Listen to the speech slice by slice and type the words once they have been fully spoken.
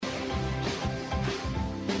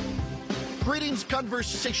Greetings,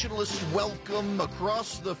 conversationalists. Welcome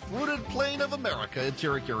across the fruited plain of America. It's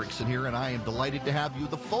Erick Erickson here, and I am delighted to have you.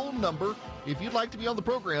 The phone number, if you'd like to be on the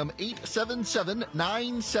program,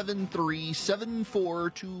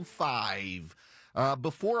 877-973-7425.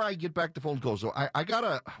 Before I get back to phone calls, though, I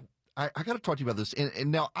gotta talk to you about this.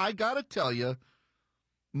 And now I gotta tell you,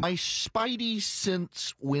 my spidey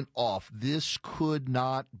sense went off. This could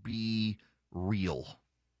not be real.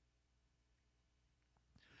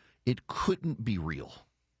 It couldn't be real.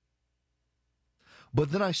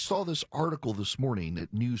 But then I saw this article this morning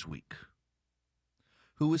at Newsweek.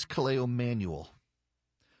 Who is Kaleo Manuel?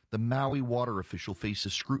 The Maui water official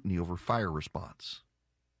faces scrutiny over fire response.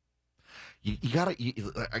 Oh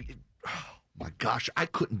my gosh, I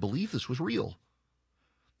couldn't believe this was real.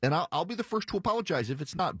 And I'll be the first to apologize if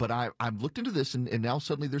it's not, but I've looked into this, and now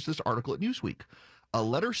suddenly there's this article at Newsweek. A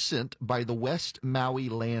letter sent by the West Maui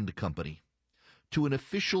Land Company to an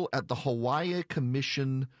official at the Hawaii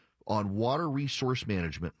Commission on Water Resource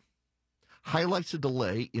Management highlights a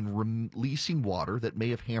delay in releasing water that may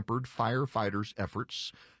have hampered firefighters'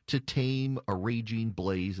 efforts to tame a raging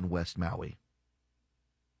blaze in West Maui.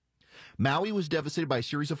 Maui was devastated by a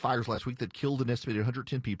series of fires last week that killed an estimated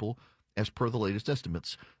 110 people, as per the latest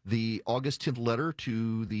estimates. The August 10th letter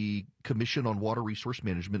to the Commission on Water Resource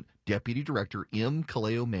Management Deputy Director M.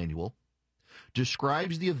 Kaleo Manuel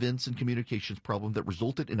describes the events and communications problem that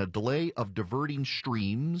resulted in a delay of diverting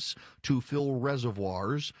streams to fill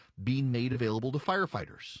reservoirs being made available to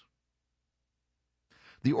firefighters.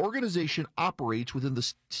 The organization operates within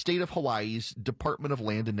the state of Hawaii's Department of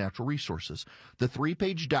Land and Natural Resources. The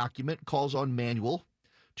 3-page document calls on Manuel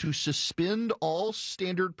to suspend all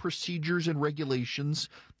standard procedures and regulations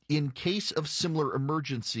in case of similar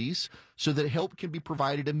emergencies so that help can be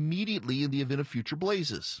provided immediately in the event of future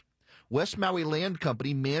blazes. West Maui Land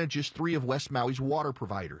Company manages 3 of West Maui's water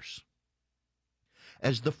providers.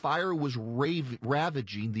 As the fire was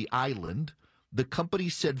ravaging the island, the company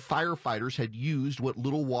said firefighters had used what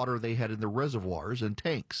little water they had in their reservoirs and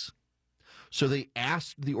tanks. So they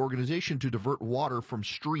asked the organization to divert water from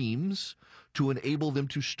streams to enable them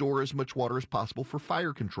to store as much water as possible for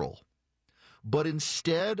fire control. But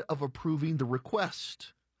instead of approving the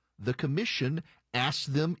request, the commission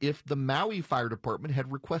asked them if the Maui Fire Department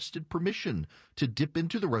had requested permission to dip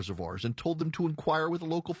into the reservoirs and told them to inquire with a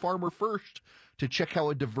local farmer first to check how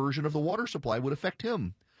a diversion of the water supply would affect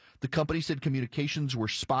him. The company said communications were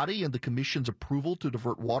spotty, and the commission's approval to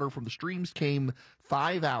divert water from the streams came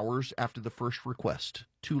 5 hours after the first request.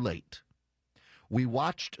 Too late. We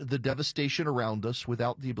watched the devastation around us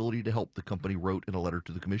without the ability to help, the company wrote in a letter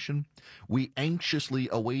to the commission. We anxiously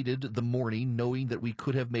awaited the morning, knowing that we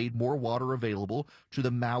could have made more water available to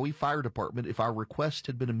the Maui Fire Department if our request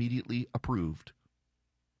had been immediately approved.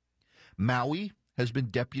 Maui has been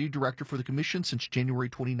deputy director for the commission since January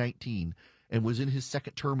 2019 and was in his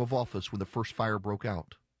second term of office when the first fire broke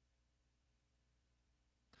out.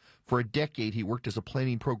 For a decade, he worked as a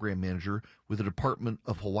planning program manager with the Department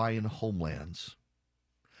of Hawaiian Homelands.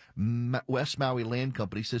 West Maui Land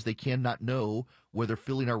Company says they cannot know whether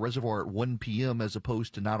filling our reservoir at 1 p.m. as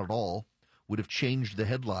opposed to not at all would have changed the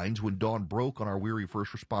headlines when dawn broke on our weary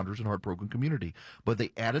first responders and heartbroken community. But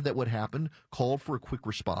they added that what happened called for a quick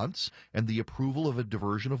response and the approval of a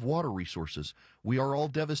diversion of water resources. We are all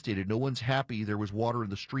devastated. No one's happy there was water in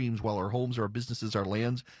the streams while our homes, our businesses, our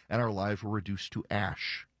lands, and our lives were reduced to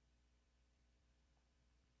ash.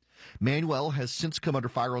 Manuel has since come under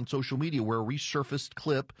fire on social media, where a resurfaced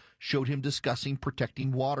clip showed him discussing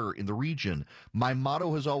protecting water in the region. My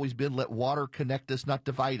motto has always been, let water connect us, not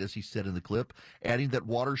divide us, he said in the clip, adding that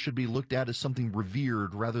water should be looked at as something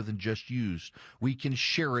revered rather than just used. We can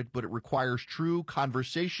share it, but it requires true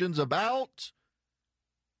conversations about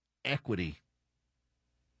equity.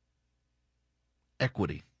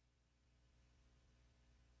 Equity.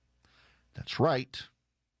 That's right.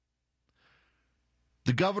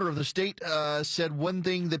 The governor of the state said one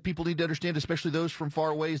thing that people need to understand, especially those from far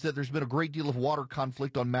away, is that there's been a great deal of water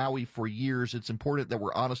conflict on Maui for years. It's important that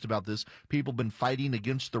we're honest about this. People have been fighting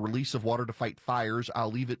against the release of water to fight fires. I'll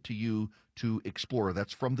leave it to you to explore.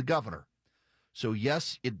 That's from the governor. So,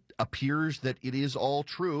 yes, it appears that it is all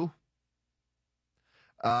true.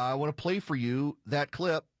 I want to play for you that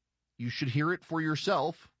clip. You should hear it for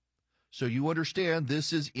yourself. So you understand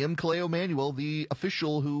this is M. Kaleo Manuel, the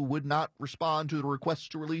official who would not respond to the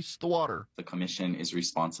request to release the water. The commission is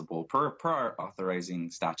responsible, per our authorizing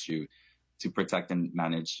statute, to protect and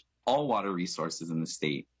manage all water resources in the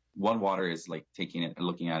state. One Water is like taking it and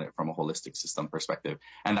looking at it from a holistic system perspective.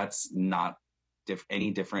 And that's not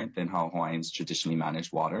any different than how Hawaiians traditionally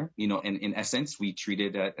manage water. You know, in essence, we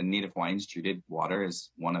treated Native Hawaiians treated water as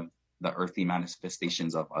one of the earthly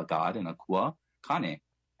manifestations of a god and a kua kane.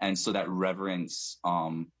 And so that reverence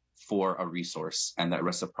for a resource and that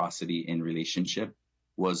reciprocity in relationship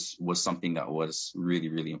was something that was really,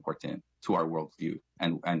 really important to our worldview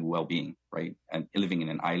and well-being, right? And living in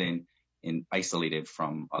an island, isolated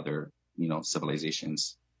from other,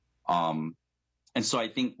 civilizations. And so I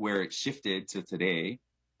think where it shifted to today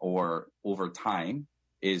or over time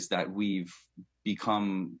is that we've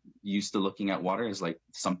become used to looking at water as like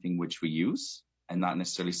something which we use and not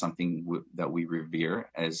necessarily something that we revere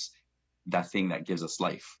as that thing that gives us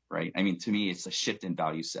life, right? I mean, to me, it's a shift in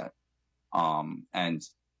value set. And,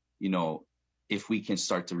 if we can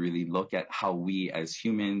start to really look at how we as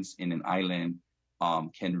humans in an island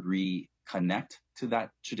can reconnect to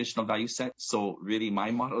that traditional value set. So really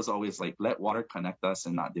my motto is always like, let water connect us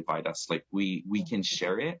and not divide us. Like we can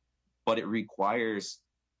share it, but it requires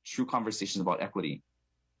true conversations about equity.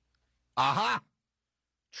 Aha!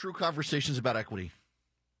 True conversations about equity.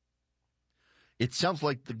 It sounds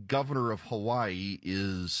like the governor of Hawaii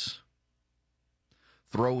is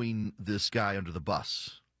throwing this guy under the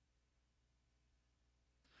bus.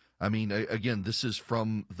 I mean, again, this is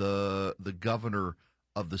from the governor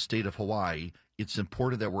of the state of Hawaii. It's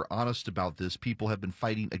important that we're honest about this. People have been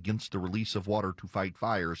fighting against the release of water to fight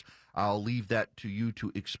fires. I'll leave that to you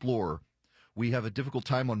to explore. We have a difficult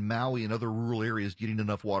time on Maui and other rural areas getting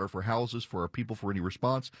enough water for houses, for our people, for any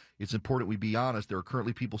response. It's important we be honest. There are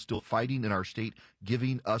currently people still fighting in our state,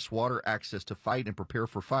 giving us water access to fight and prepare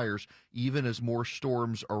for fires, even as more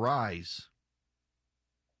storms arise.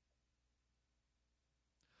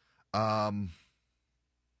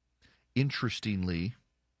 Interestingly,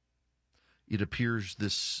 it appears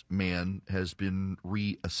this man has been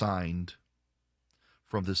reassigned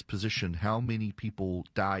from this position. How many people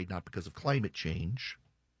died not because of climate change,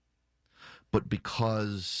 but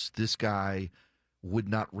because this guy would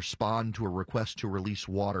not respond to a request to release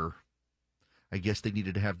water? I guess they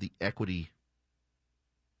needed to have the equity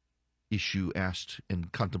issue asked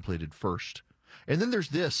and contemplated first. And then there's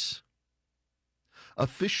this.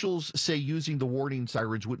 Officials say using the warning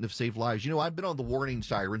sirens wouldn't have saved lives. I've been on the warning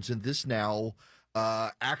sirens, and this now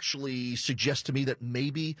actually suggests to me that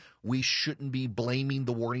maybe we shouldn't be blaming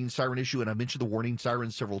the warning siren issue. And I mentioned the warning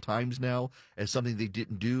sirens several times now as something they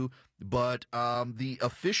didn't do. But the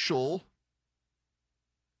official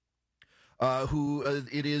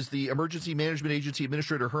it is the Emergency Management Agency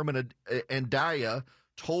Administrator Herman Andaya,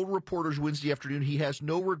 told reporters Wednesday afternoon he has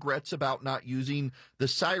no regrets about not using the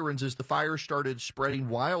sirens as the fire started spreading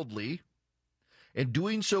wildly, and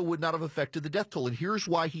doing so would not have affected the death toll. And here's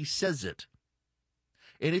why he says it.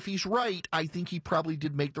 And if he's right, I think he probably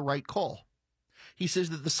did make the right call. He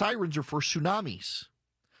says that the sirens are for tsunamis.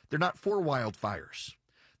 They're not for wildfires.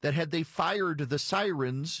 That had they fired the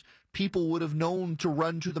sirens, people would have known to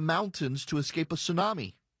run to the mountains to escape a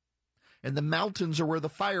tsunami. And the mountains are where the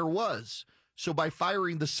fire was. So by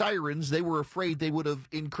firing the sirens, they were afraid they would have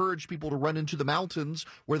encouraged people to run into the mountains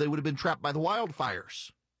where they would have been trapped by the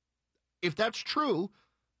wildfires. If that's true,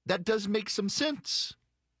 that does make some sense.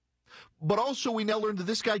 But also we now learned that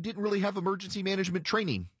this guy didn't really have emergency management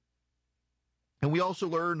training. And we also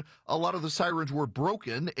learned a lot of the sirens were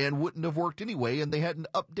broken and wouldn't have worked anyway, and they hadn't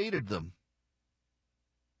updated them.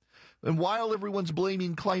 And while everyone's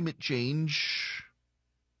blaming climate change,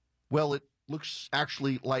 well, it looks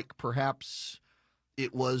actually like perhaps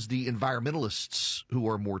it was the environmentalists who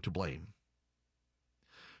are more to blame.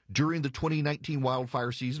 During the 2019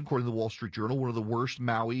 wildfire season, according to the Wall Street Journal, one of the worst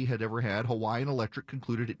Maui had ever had, Hawaiian Electric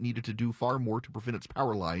concluded it needed to do far more to prevent its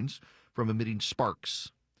power lines from emitting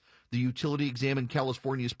sparks. The utility examined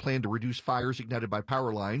California's plan to reduce fires ignited by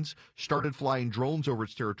power lines, started flying drones over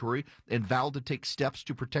its territory, and vowed to take steps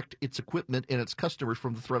to protect its equipment and its customers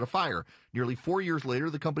from the threat of fire. Nearly 4 years later,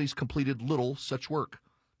 the company's completed little such work.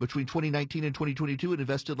 Between 2019 and 2022, it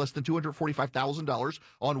invested less than $245,000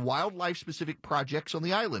 on wildlife-specific projects on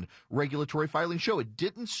the island. Regulatory filings show it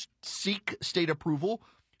didn't seek state approval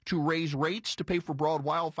to raise rates to pay for broad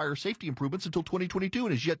wildfire safety improvements until 2022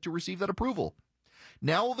 and is yet to receive that approval.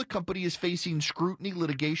 Now the company is facing scrutiny,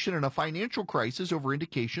 litigation, and a financial crisis over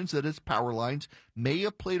indications that its power lines may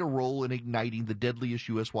have played a role in igniting the deadliest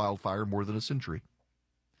U.S. wildfire in more than a century.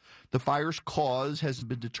 The fire's cause hasn't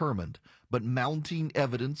been determined, but mounting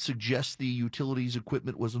evidence suggests the utility's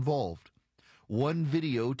equipment was involved. One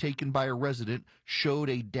video taken by a resident showed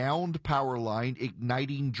a downed power line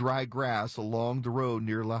igniting dry grass along the road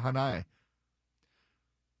near Lahaina.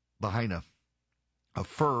 A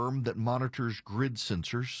firm that monitors grid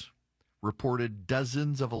sensors reported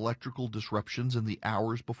dozens of electrical disruptions in the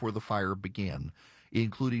hours before the fire began.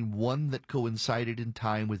 including one that coincided in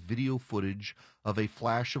time with video footage of a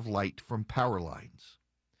flash of light from power lines.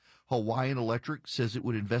 Hawaiian Electric says it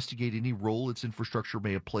would investigate any role its infrastructure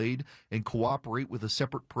may have played and cooperate with a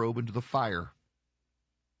separate probe into the fire.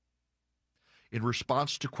 In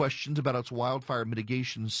response to questions about its wildfire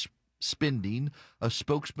mitigation spending, a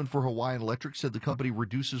spokesman for Hawaiian Electric said the company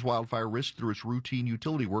reduces wildfire risk through its routine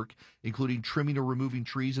utility work, including trimming or removing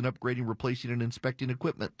trees and upgrading, replacing, and inspecting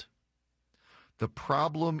equipment. The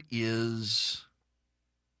problem is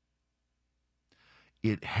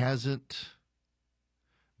it hasn't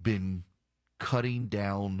been cutting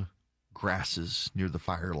down grasses near the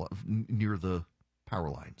power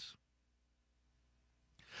lines.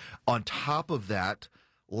 On top of that,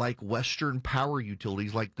 like Western power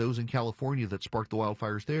utilities, like those in California that sparked the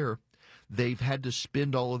wildfires there, they've had to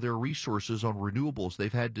spend all of their resources on renewables.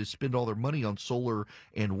 They've had to spend all their money on solar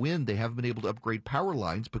and wind. They haven't been able to upgrade power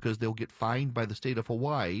lines because they'll get fined by the state of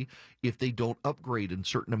Hawaii if they don't upgrade in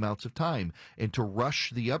certain amounts of time. And to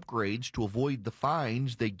rush the upgrades to avoid the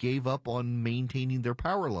fines, they gave up on maintaining their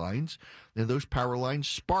power lines. And those power lines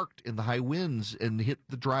sparked in the high winds and hit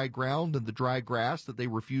the dry ground and the dry grass that they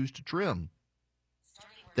refused to trim.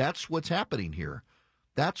 That's what's happening here.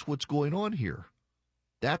 That's what's going on here.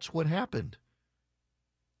 That's what happened.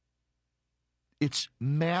 It's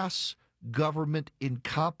mass government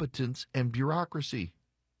incompetence and bureaucracy.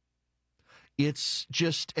 It's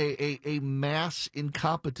just a mass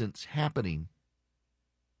incompetence happening.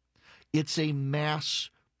 It's a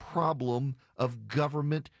mass problem of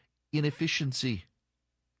government inefficiency,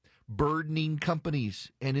 burdening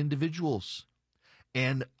companies and individuals,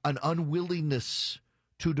 and an unwillingness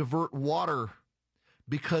to divert water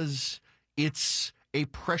because it's a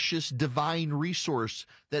precious divine resource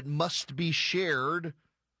that must be shared.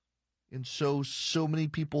 And so many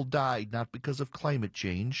people died, not because of climate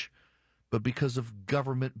change, but because of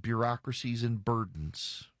government bureaucracies and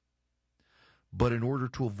burdens. But in order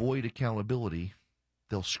to avoid accountability,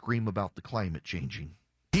 they'll scream about the climate changing.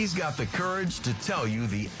 He's got the courage to tell you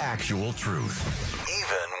the actual truth,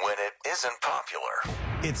 even when it isn't popular.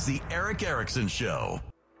 It's the Erick Erickson Show.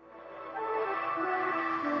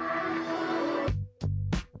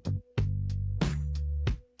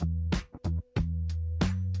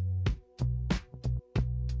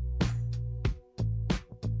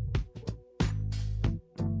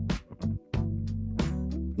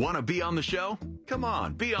 Want to be on the show? Come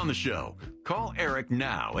on, be on the show. Call Eric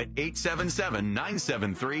now at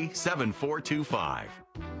 877-973-7425.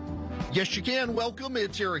 Yes, you can. Welcome.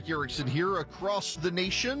 It's Erick Erickson here across the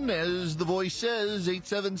nation. As the voice says,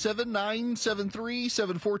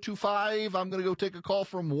 877-973-7425. I'm going to go take a call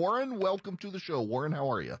from Warren. Welcome to the show. Warren,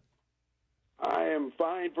 how are you? I am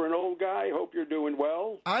fine for an old guy. Hope you're doing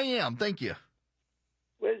well. I am. Thank you.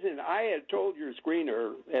 Listen, I had told your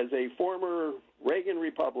screener, as a former Reagan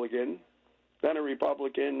Republican, then a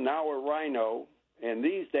Republican, now a rhino, and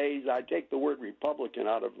these days I take the word Republican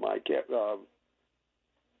out of my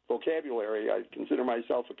vocabulary. I consider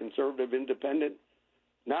myself a conservative independent.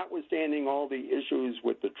 Notwithstanding all the issues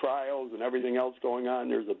with the trials and everything else going on,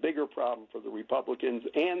 there's a bigger problem for the Republicans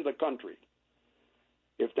and the country.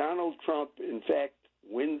 If Donald Trump, in fact,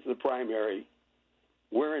 wins the primary,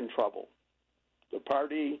 we're in trouble. The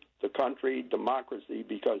party, the country, democracy,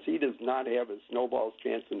 because he does not have a snowball's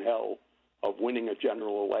chance in hell of winning a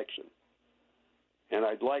general election. And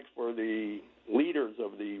I'd like for the leaders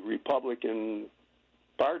of the Republican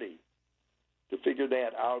Party to figure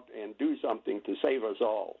that out and do something to save us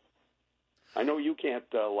all. I know you can't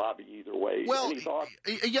lobby either way. Well, any thoughts?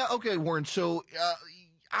 Yeah, okay, Warren. So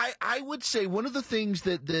I would say one of the things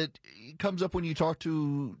that comes up when you talk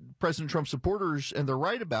to President Trump supporters, and they're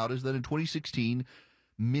right about, is that in 2016,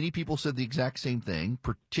 many people said the exact same thing,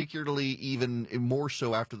 particularly even more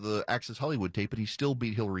so after the Access Hollywood tape, but he still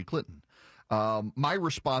beat Hillary Clinton. My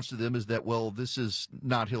response to them is that, well, this is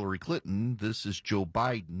not Hillary Clinton. This is Joe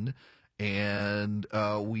Biden. And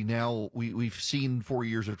we've seen 4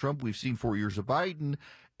 years of Trump. We've seen 4 years of Biden.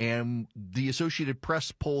 And the Associated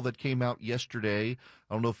Press poll that came out yesterday,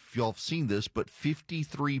 I don't know if y'all have seen this, but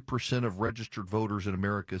 53% of registered voters in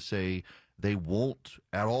America say they won't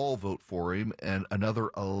at all vote for him, and another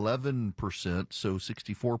 11%, so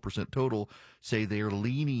 64% total, say they are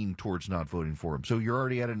leaning towards not voting for him. So you're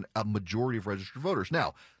already at a majority of registered voters.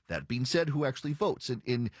 Now, that being said, who actually votes?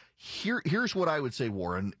 And here's what I would say,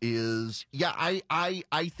 Warren, is, yeah,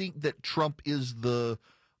 I think that Trump is the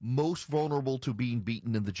most vulnerable to being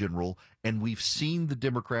beaten in the general, and we've seen the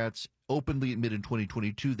Democrats openly admit in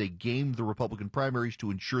 2022 they gamed the Republican primaries to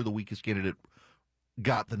ensure the weakest candidate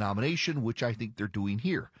got the nomination, which I think they're doing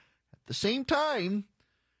here. At the same time,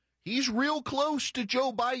 He's real close to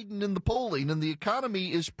Joe Biden in the polling, and the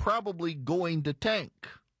economy is probably going to tank.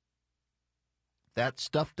 That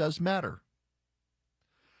stuff does matter.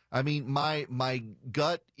 I mean, my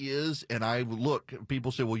gut is, and I look,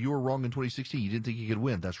 people say, well, you were wrong in 2016. You didn't think you could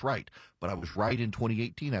win. That's right. But I was right in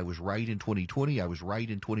 2018. I was right in 2020. I was right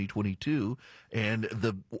in 2022. And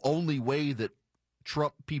the only way that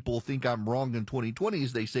Trump people think I'm wrong in 2020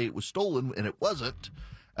 is they say it was stolen, and it wasn't.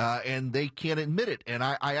 And they can't admit it. And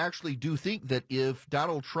I actually do think that if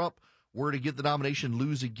Donald Trump were to get the nomination,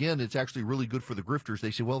 lose again, it's actually really good for the grifters.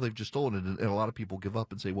 They say, well, they've just stolen it. And a lot of people give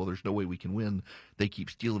up and say, well, there's no way we can win. They keep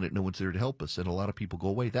stealing it. No one's there to help us. And a lot of people go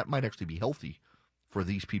away. That might actually be healthy for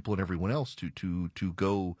these people and everyone else to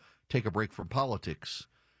go take a break from politics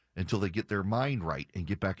until they get their mind right and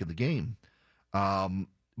get back in the game.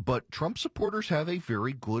 But Trump supporters have a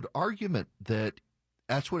very good argument that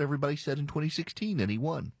that's what everybody said in 2016, and he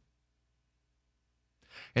won.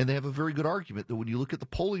 And they have a very good argument that when you look at the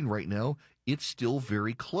polling right now, it's still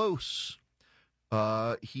very close.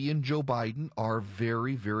 He and Joe Biden are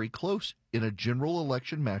very, very close. In a general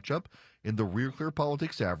election matchup, in the Real Clear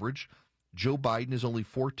Politics average, Joe Biden is only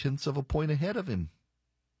 0.4 of a point ahead of him.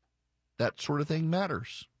 That sort of thing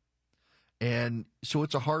matters. And so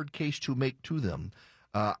it's a hard case to make to them.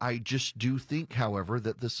 I just do think, however,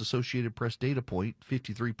 that this Associated Press data point,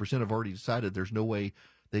 53% have already decided there's no way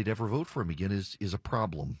they'd ever vote for him again, is a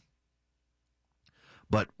problem.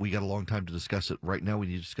 But we got a long time to discuss it. Right now, we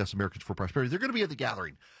need to discuss Americans for Prosperity. They're going to be at the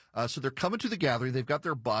gathering. So they're coming to the gathering. They've got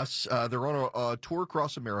their bus. They're on a tour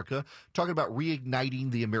across America talking about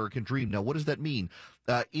reigniting the American dream. Now, what does that mean?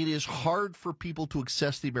 It is hard for people to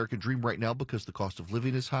access the American dream right now because the cost of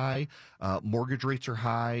living is high. Mortgage rates are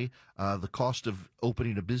high. The cost of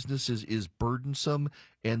opening a business is burdensome.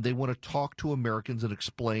 And they want to talk to Americans and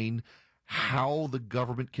explain how the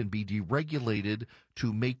government can be deregulated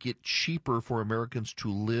to make it cheaper for Americans to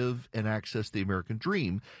live and access the American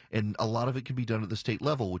dream. And a lot of it can be done at the state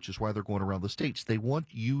level, which is why they're going around the states. They want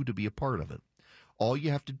you to be a part of it. All you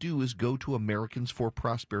have to do is go to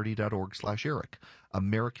americansforprosperity.org/Erick.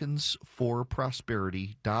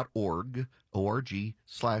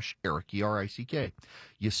 americansforprosperity.org/Erick, ERICK.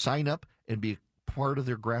 You sign up and be a part of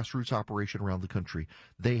their grassroots operation around the country.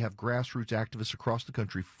 They have grassroots activists across the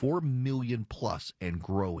country, 4 million plus and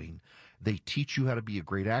growing. They teach you how to be a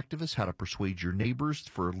great activist, how to persuade your neighbors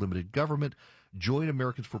for limited government. Join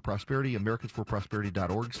Americans for Prosperity,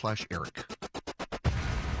 americansforprosperity.org/Erick.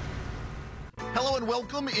 Hello and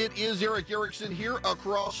welcome. It is Erick Erickson here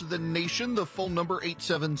across the nation. The phone number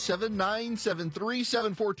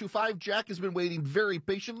 877-973-7425. Jack has been waiting very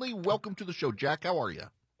patiently. Welcome to the show, Jack. How are you?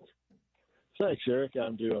 Thanks, Eric.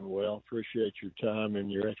 I'm doing well. Appreciate your time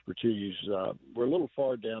and your expertise. We're a little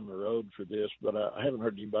far down the road for this, but I haven't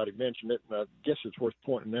heard anybody mention it, and I guess it's worth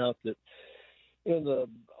pointing out that in the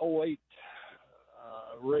 2008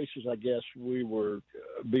 races, I guess, we were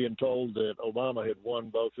being told that Obama had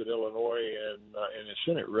won both in Illinois and in his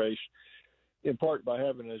Senate race, in part by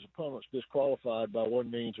having his opponents disqualified by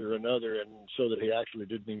one means or another, and so that he actually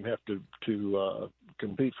didn't even have to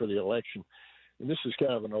compete for the election. And this is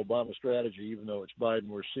kind of an Obama strategy, even though it's Biden.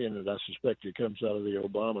 We're seeing it. I suspect it comes out of the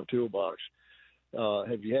Obama toolbox.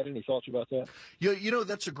 Have you had any thoughts about that? You know,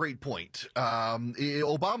 that's a great point.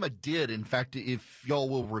 Obama did, in fact, if y'all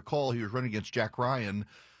will recall, he was running against Jack Ryan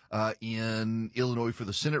in Illinois for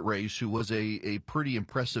the Senate race, who was a pretty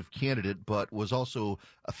impressive candidate, but was also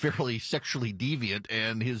a fairly sexually deviant,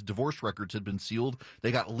 and his divorce records had been sealed.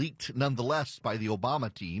 They got leaked nonetheless by the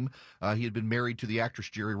Obama team. He had been married to the actress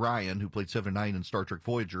Jeri Ryan, who played 7-9 in Star Trek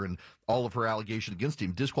Voyager, and all of her allegations against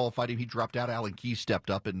him disqualified him. He dropped out. Alan Keyes stepped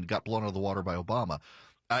up and got blown out of the water by Obama.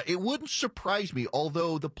 It wouldn't surprise me,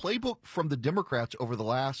 although the playbook from the Democrats over the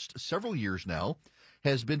last several years now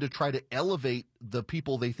has been to try to elevate the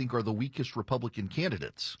people they think are the weakest Republican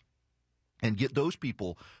candidates and get those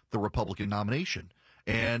people the Republican nomination.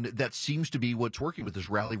 And that seems to be what's working with this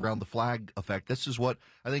rally around the flag effect. This is what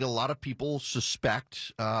I think a lot of people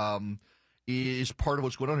suspect is part of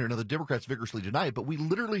what's going on here. Now, the Democrats vigorously deny it, but we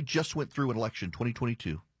literally just went through an election,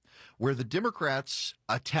 2022, where the Democrats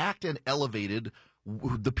attacked and elevated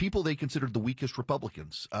the people they considered the weakest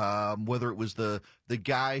Republicans, whether it was the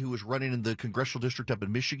guy who was running in the congressional district up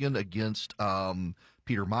in Michigan against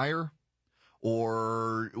Peter Meyer,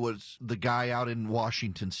 or was the guy out in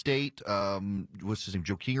Washington State, what's his name,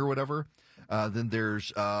 Joe King or whatever. Then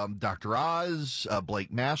there's Dr. Oz,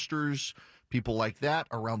 Blake Masters, people like that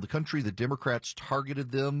around the country. The Democrats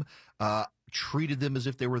targeted them, treated them as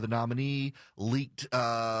if they were the nominee, leaked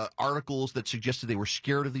articles that suggested they were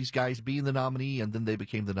scared of these guys being the nominee, and then they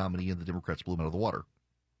became the nominee, and the Democrats blew them out of the water.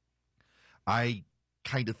 I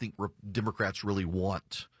kind of think Democrats really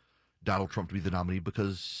want Donald Trump to be the nominee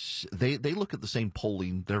because they look at the same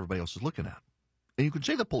polling that everybody else is looking at. And you could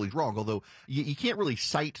say the polling's wrong, although you can't really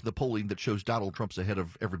cite the polling that shows Donald Trump's ahead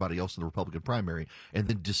of everybody else in the Republican primary and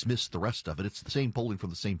then dismiss the rest of it. It's the same polling from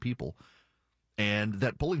the same people. And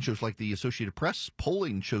that polling shows, like the Associated Press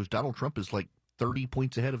polling shows Donald Trump is like 30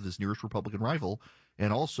 points ahead of his nearest Republican rival.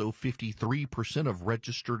 And also 53% of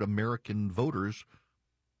registered American voters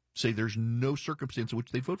say there's no circumstance in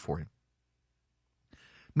which they'd vote for him.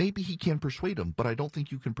 Maybe he can persuade them, but I don't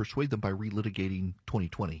think you can persuade them by relitigating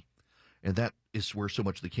 2020. And that is where so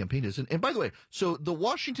much of the campaign is. And by the way, so the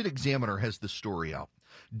Washington Examiner has this story out.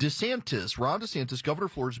 Ron DeSantis, governor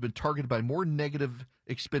of Florida, has been targeted by more negative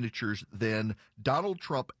expenditures than Donald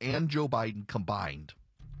Trump and Joe Biden combined.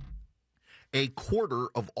 A quarter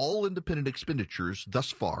of all independent expenditures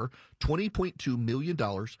thus far, $20.2 million,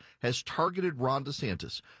 has targeted Ron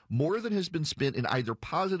DeSantis, more than has been spent in either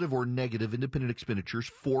positive or negative independent expenditures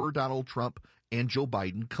for Donald Trump and Joe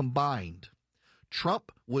Biden combined.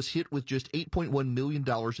 Trump was hit with just $8.1 million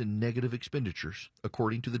in negative expenditures,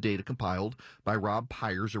 according to the data compiled by Rob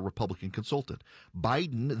Pyers, a Republican consultant.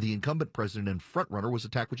 Biden, the incumbent president and frontrunner, was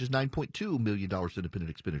attacked with just $9.2 million in independent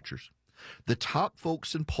expenditures. The top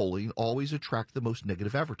folks in polling always attract the most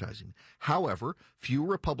negative advertising. However, few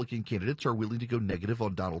Republican candidates are willing to go negative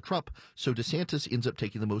on Donald Trump, so DeSantis ends up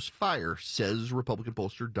taking the most fire, says Republican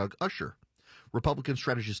pollster Doug Usher. Republican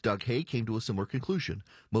strategist Doug Hay came to a similar conclusion.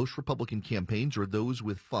 Most Republican campaigns, or those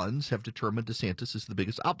with funds, have determined DeSantis is the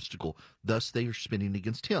biggest obstacle. Thus, they are spinning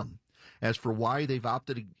against him. As for why they've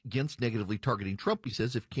opted against negatively targeting Trump, he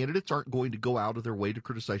says if candidates aren't going to go out of their way to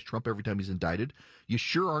criticize Trump every time he's indicted, you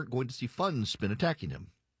sure aren't going to see funds spent attacking him.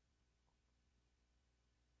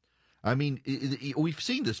 I mean, we've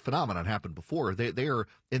seen this phenomenon happen before. They are,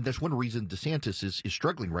 and that's one reason DeSantis is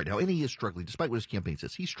struggling right now, and he is struggling, despite what his campaign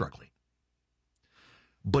says. He's struggling.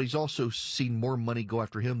 But he's also seen more money go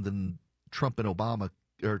after him than Trump and Obama,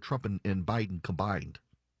 or Trump and Biden combined.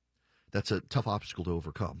 That's a tough obstacle to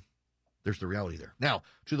overcome. There's the reality there. Now,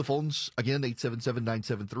 to the phones, again,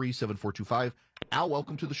 877-973-7425. Al,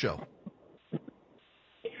 welcome to the show.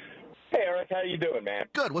 Hey, Eric, how you doing, man?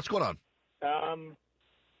 Good. What's going on?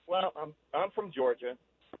 Well, I'm from Georgia,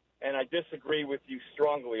 and I disagree with you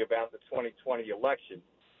strongly about the 2020 election.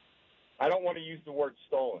 I don't want to use the word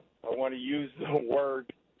stolen. I want to use the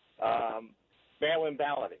word mail-in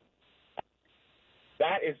balloting.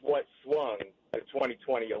 That is what swung the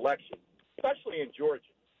 2020 election, especially in Georgia.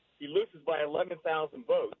 He loses by 11,000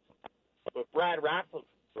 votes, but Brad Raffles,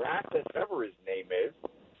 whatever his name is,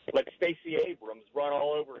 let Stacey Abrams run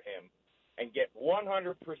all over him and get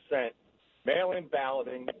 100% mail-in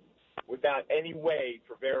balloting without any way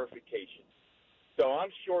for verification. So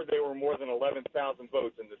I'm sure there were more than 11,000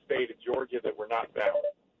 votes in the state of Georgia that were not valid.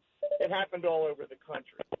 It happened all over the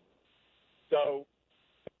country. So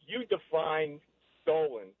you define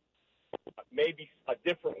stolen maybe a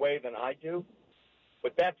different way than I do,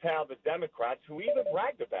 but that's how the Democrats, who even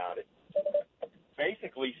bragged about it,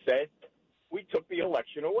 basically said we took the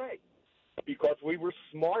election away because we were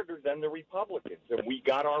smarter than the Republicans, and we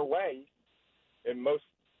got our way in most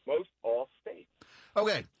all states.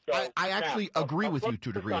 Okay, So, I actually agree with you to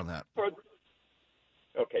a degree on that.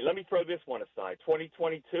 Okay, let me throw this one aside.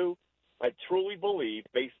 2022, I truly believe,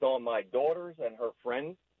 based on my daughters and her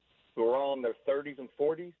friends who are all in their 30s and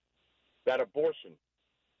 40s, that abortion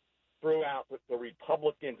threw out the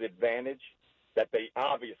Republicans' advantage that they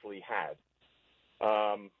obviously had,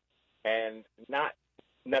 and not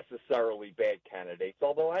necessarily bad candidates,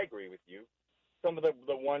 although I agree with you. Some of the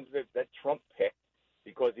ones that Trump picked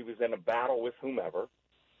because he was in a battle with whomever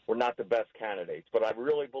were not the best candidates. But I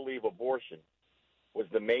really believe abortion was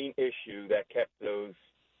the main issue that kept those,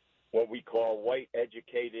 what we call white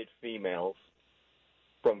educated females,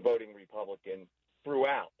 from voting Republican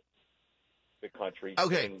throughout the country.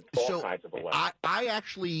 Okay, in all so kinds of elections. I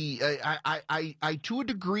actually, I to a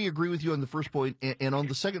degree agree with you on the first point and on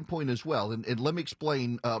the second point as well. And let me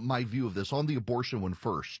explain my view of this on the abortion one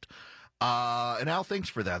first. And Al, thanks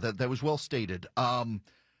for that. That was well stated.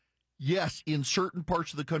 Yes, in certain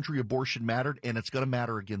parts of the country, abortion mattered, and it's going to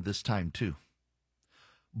matter again this time too.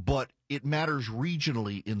 But it matters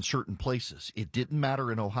regionally in certain places. It didn't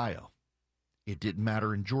matter in Ohio. It didn't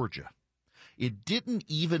matter in Georgia. It didn't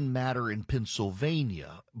even matter in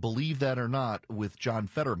Pennsylvania, believe that or not, with John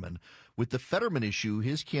Fetterman. With the Fetterman issue,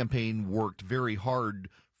 his campaign worked very hard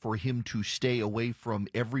for him to stay away from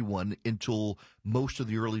everyone until most of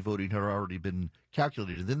the early voting had already been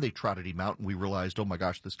calculated. And then they trotted him out, and we realized, oh my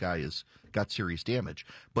gosh, this guy has got serious damage.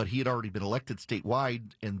 But he had already been elected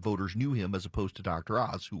statewide, and voters knew him as opposed to Dr.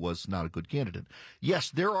 Oz, who was not a good candidate. Yes,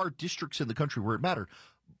 there are districts in the country where it mattered.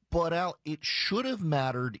 But, Al, it should have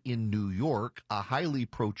mattered in New York, a highly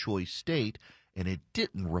pro-choice state, and it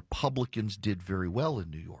didn't. Republicans did very well in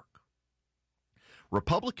New York.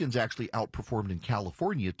 Republicans actually outperformed in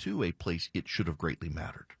California, too, a place it should have greatly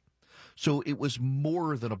mattered. So it was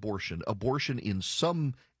more than abortion. Abortion in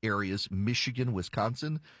some areas, Michigan,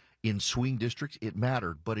 Wisconsin, in swing districts, it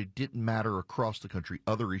mattered, but it didn't matter across the country.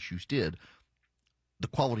 Other issues did. The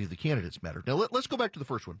quality of the candidates mattered. Now, let's go back to the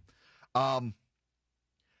first one.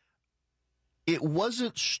 It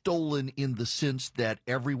wasn't stolen in the sense that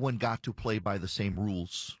everyone got to play by the same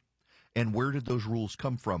rules. And where did those rules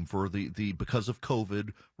come from? For the because of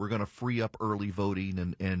COVID, we're going to free up early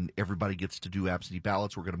voting and everybody gets to do absentee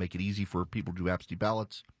ballots. We're going to make it easy for people to do absentee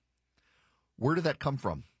ballots. Where did that come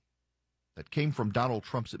from? That came from Donald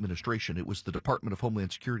Trump's administration. It was the Department of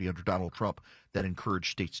Homeland Security under Donald Trump that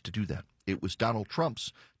encouraged states to do that. It was Donald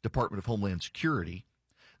Trump's Department of Homeland Security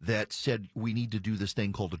that said we need to do this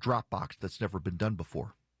thing called a drop box that's never been done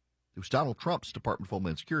before. It was Donald Trump's Department of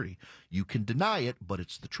Homeland Security. You can deny it, but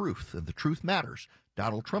it's the truth, and the truth matters.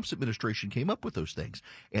 Donald Trump's administration came up with those things,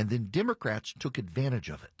 and then Democrats took advantage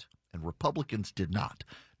of it, and Republicans did not.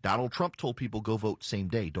 Donald Trump told people, go vote same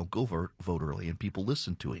day, don't go vote early, and people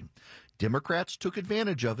listened to him. Democrats took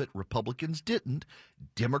advantage of it. Republicans didn't.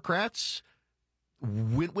 Democrats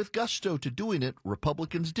went with gusto to doing it.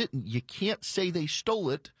 Republicans didn't. You can't say they stole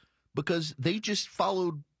it because they just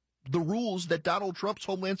followed the rules that Donald Trump's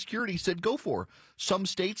Homeland Security said go for. Some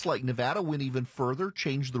states like Nevada went even further,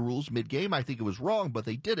 changed the rules mid-game. I think it was wrong, but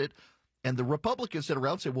they did it. And the Republicans sat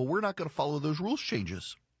around and said, well, we're not going to follow those rules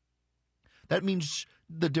changes. That means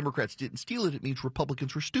the Democrats didn't steal it. It means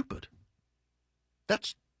Republicans were stupid.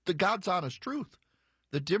 That's the God's honest truth.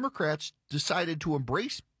 The Democrats decided to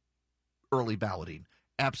embrace early balloting,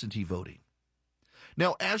 absentee voting.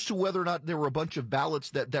 Now, as to whether or not there were a bunch of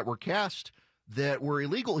ballots that were cast that were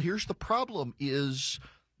illegal, here's the problem is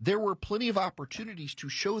there were plenty of opportunities to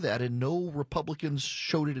show that, and no Republicans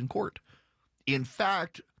showed it in court. In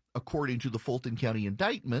fact, according to the Fulton County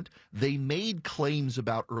indictment, they made claims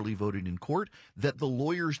about early voting in court that the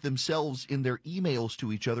lawyers themselves in their emails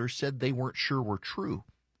to each other said they weren't sure were true.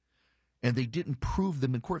 And they didn't prove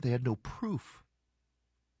them in court. They had no proof.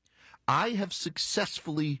 I have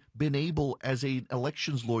successfully been able, as an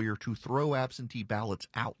elections lawyer, to throw absentee ballots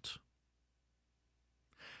out.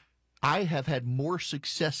 I have had more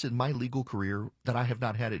success in my legal career that I have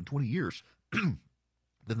not had in 20 years than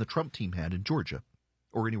the Trump team had in Georgia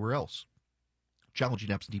or anywhere else,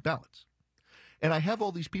 challenging absentee ballots. And I have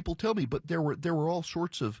all these people tell me, but there were all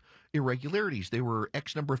sorts of irregularities. There were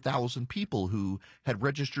X number of thousand people who had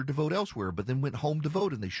registered to vote elsewhere, but then went home to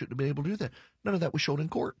vote, and they shouldn't have been able to do that. None of that was shown in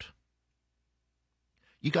court.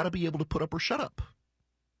 You got to be able to put up or shut up.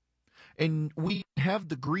 And we have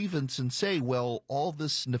the grievance and say, well, all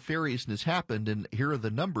this nefariousness happened, and here are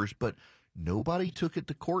the numbers, but nobody took it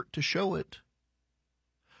to court to show it.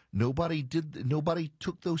 Nobody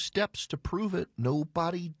took those steps to prove it.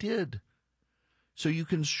 Nobody did. So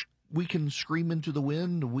we can scream into the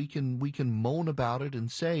wind, we can moan about it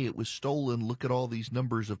and say it was stolen. Look at all these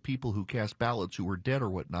numbers of people who cast ballots who were dead or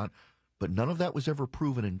whatnot. But none of that was ever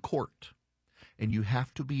proven in court. And you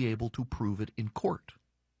have to be able to prove it in court.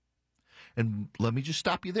 And let me just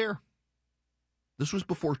stop you there. This was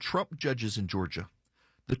before Trump judges in Georgia.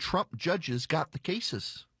 The Trump judges got the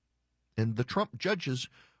cases. And the Trump judges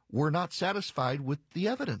were not satisfied with the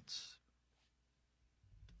evidence.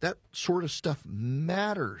 That sort of stuff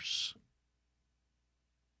matters.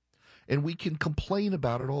 And we can complain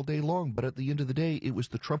about it all day long, but at the end of the day, it was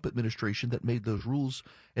the Trump administration that made those rules,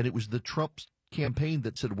 and it was the Trump campaign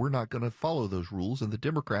that said, we're not going to follow those rules, and the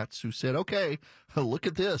Democrats who said, okay, look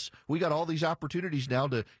at this. We got all these opportunities now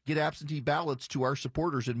to get absentee ballots to our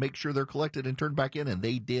supporters and make sure they're collected and turned back in, and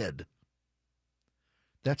they did.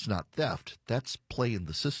 That's not theft. That's playing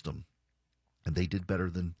the system, and they did better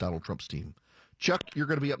than Donald Trump's team. Chuck, you're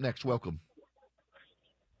going to be up next. Welcome.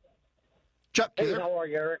 Chuck, hey, how are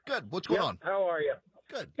you, Eric? Good. What's going on? How are you?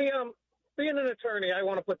 Good. Hey, being an attorney, I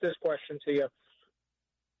want to put this question to you.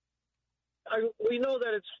 We know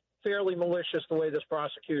that it's fairly malicious the way this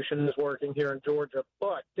prosecution is working here in Georgia,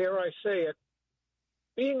 but dare I say it,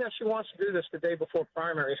 being that she wants to do this the day before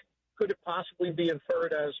primaries, could it possibly be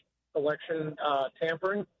inferred as election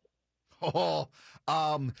tampering?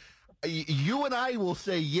 You and I will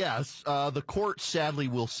say yes. The court, sadly,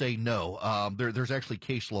 will say no. There's actually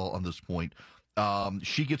case law on this point.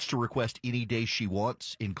 She gets to request any day she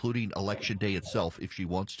wants, including Election Day itself, if she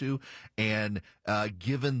wants to. And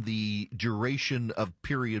given the duration of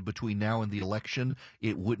period between now and the election,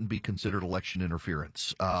 it wouldn't be considered election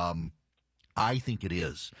interference. I think it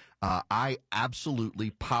is. I absolutely,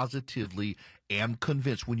 positively am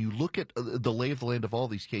convinced. When you look at the lay of the land of all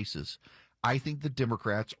these cases, I think the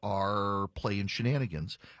Democrats are playing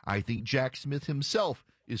shenanigans. I think Jack Smith himself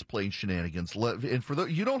is playing shenanigans. And for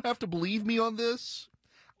you don't have to believe me on this.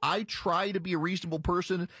 I try to be a reasonable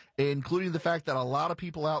person, including the fact that a lot of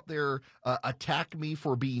people out there attack me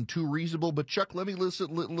for being too reasonable. But Chuck, let me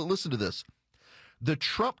listen to this. The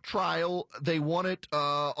Trump trial, they won it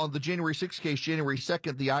on the January 6th case, January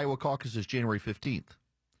 2nd. The Iowa caucus is January 15th.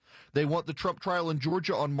 They want the Trump trial in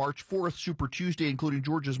Georgia on March 4th, Super Tuesday, including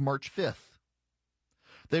Georgia's March 5th.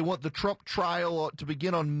 They want the Trump trial to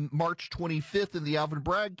begin on March 25th in the Alvin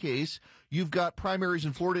Bragg case. You've got primaries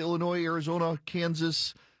in Florida, Illinois, Arizona,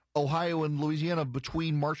 Kansas, Ohio, and Louisiana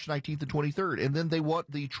between March 19th and 23rd. And then they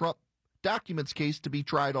want the Trump documents case to be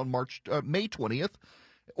tried on May 20th.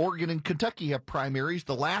 Oregon and Kentucky have primaries.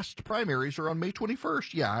 The last primaries are on May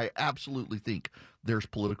 21st. Yeah, I absolutely think there's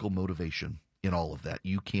political motivation in all of that.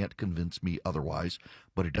 You can't convince me otherwise,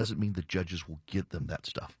 but it doesn't mean the judges will get them that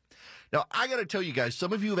stuff. Now, I got to tell you guys,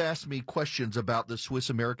 some of you have asked me questions about the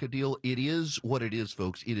Swiss America deal. It is what it is,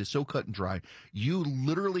 folks. It is so cut and dry. You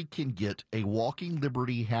literally can get a Walking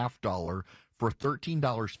Liberty $half for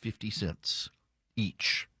 $13.50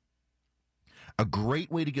 each. A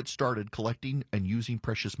great way to get started collecting and using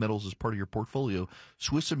precious metals as part of your portfolio.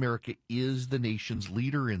 Swiss America is the nation's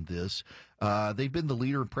leader in this. They've been the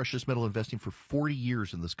leader in precious metal investing for 40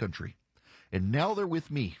 years in this country. And now they're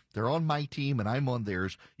with me. They're on my team, and I'm on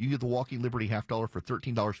theirs. You get the Walking Liberty $half for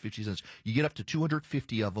 $13.50. You get up to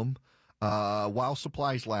 250 of them while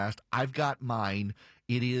supplies last. I've got mine.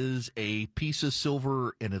 It is a piece of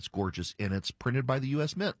silver, and it's gorgeous, and it's printed by the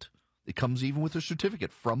U.S. Mint. It comes even with a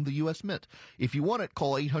certificate from the U.S. Mint. If you want it,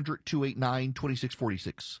 call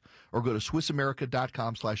 800-289-2646 or go to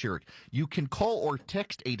SwissAmerica.com/Eric. You can call or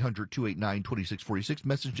text 800-289-2646.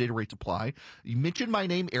 Message data rates apply. You mention my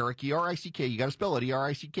name, Erick, E-R-I-C-K. You got to spell it,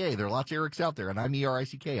 E-R-I-C-K. There are lots of Erics out there, and I'm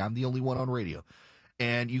E-R-I-C-K. I'm the only one on radio.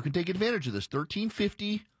 And you can take advantage of this.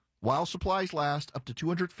 $13.50 while supplies last, up to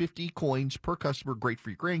 250 coins per customer. Great for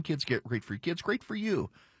your grandkids, great for your kids, great for you.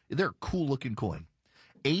 They're a cool-looking coin.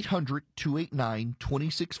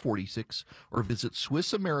 800-289-2646 or visit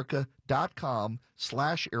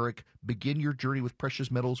SwissAmerica.com/Eric. Begin your journey with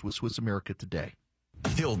precious metals with Swiss America today.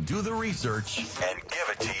 He'll do the research and give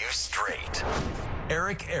it to you straight.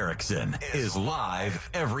 Erick Erickson is live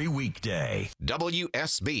every weekday.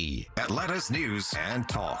 WSB, Atlanta's News and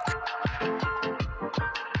Talk.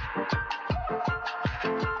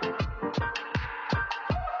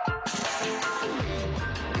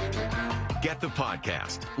 Get the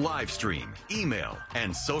podcast, live stream, email,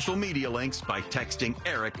 and social media links by texting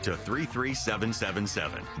Eric to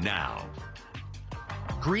 33777 now.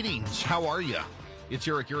 Greetings. How are you? It's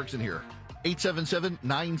Erick Erickson here.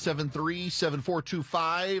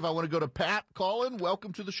 877-973-7425. I want to go to Pat calling.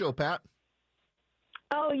 Welcome to the show, Pat.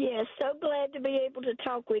 Oh, yes. So glad to be able to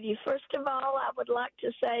talk with you. First of all, I would like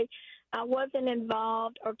to say I wasn't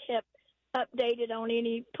involved or kept updated on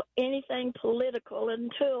anything political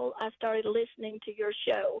until I started listening to your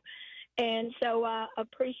show. And so I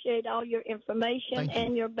appreciate all your information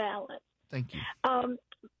and your balance. Thank you.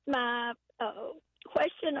 My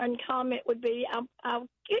question and comment would be, I'll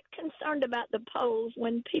get concerned about the polls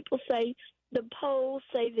when people say the polls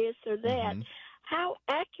say this or that. Mm-hmm. How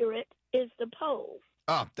accurate is the poll?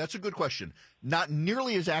 That's a good question. Not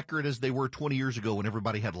nearly as accurate as they were 20 years ago when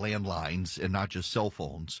everybody had landlines and not just cell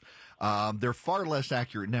phones. They're far less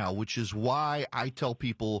accurate now, which is why I tell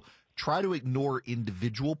people try to ignore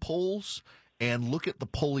individual polls and look at the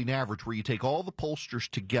polling average, where you take all the pollsters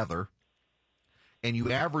together and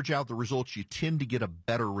you average out the results. You tend to get a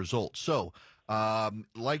better result. So,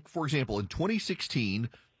 like, for example, in 2016,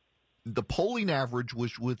 the polling average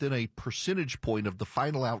was within a percentage point of the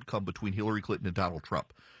final outcome between Hillary Clinton and Donald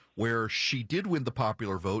Trump, where she did win the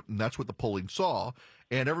popular vote, and that's what the polling saw.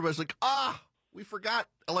 And everybody's like, we forgot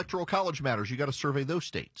electoral college matters. You got to survey those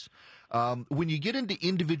states. When you get into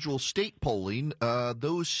individual state polling,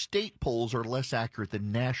 those state polls are less accurate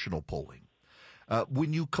than national polling.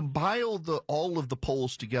 When you compile all of the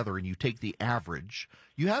polls together and you take the average,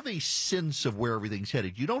 you have a sense of where everything's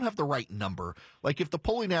headed. You don't have the right number. Like if the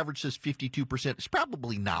polling average says 52%, it's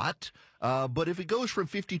probably not. But if it goes from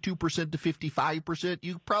 52% to 55%,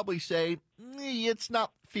 you probably say it's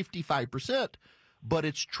not 55%, but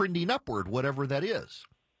it's trending upward, whatever that is.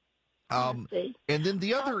 And then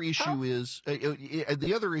the other issue is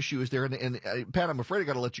there, and Pat, I'm afraid I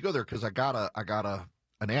got to let you go there because I got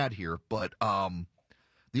an ad here. But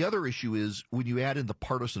the other issue is when you add in the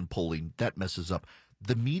partisan polling, that messes up.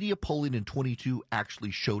 The media polling in 22 actually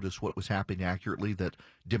showed us what was happening accurately, that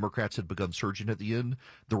Democrats had begun surging at the end.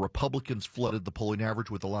 The Republicans flooded the polling average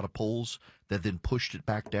with a lot of polls that then pushed it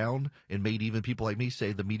back down and made even people like me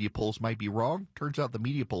say the media polls might be wrong. Turns out the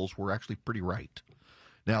media polls were actually pretty right.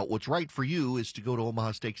 Now, what's right for you is to go to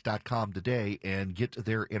omahasteaks.com today and get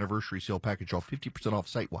their anniversary sale package off 50% off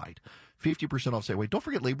site-wide. 50% off site-wide. Don't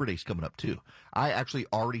forget Labor Day's coming up, too. I actually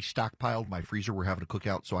already stockpiled my freezer. We're having a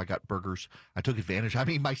cookout, so I got burgers. I took advantage. I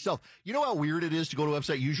mean, myself. You know how weird it is to go to a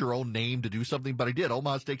website, use your own name to do something? But I did.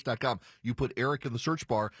 omahasteaks.com. You put Eric in the search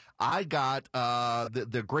bar. I got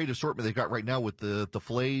the great assortment they've got right now with the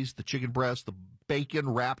fillets, the chicken breast, the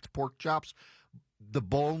bacon-wrapped pork chops, the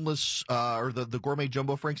boneless or the gourmet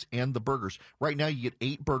jumbo franks, and the burgers. Right now you get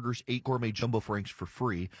 8 burgers, 8 gourmet jumbo franks for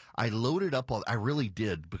free. I loaded up I really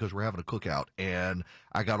did, because we're having a cookout, and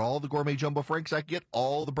I got all the gourmet jumbo franks I get,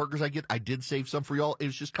 all the burgers I get. I did save some for y'all. It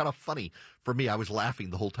was just kind of funny for me. I was laughing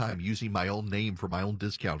the whole time using my own name for my own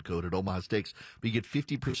discount code at Omaha Steaks. But you get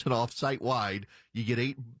 50% off site-wide. You get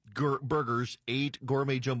 8 burgers, 8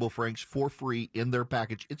 gourmet jumbo franks for free in their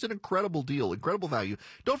package. It's an incredible deal, incredible value.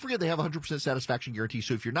 Don't forget they have a 100% satisfaction guarantee.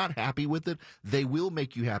 So if you're not happy with it, they will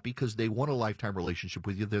make you happy because they want a lifetime relationship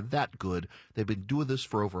with you. They're that good. They've been doing this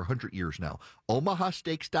for over 100 years now.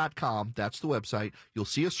 omahasteaks.com. That's the website. You'll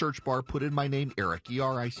see a search bar. Put in my name, Erick,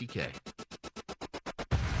 E-R-I-C-K.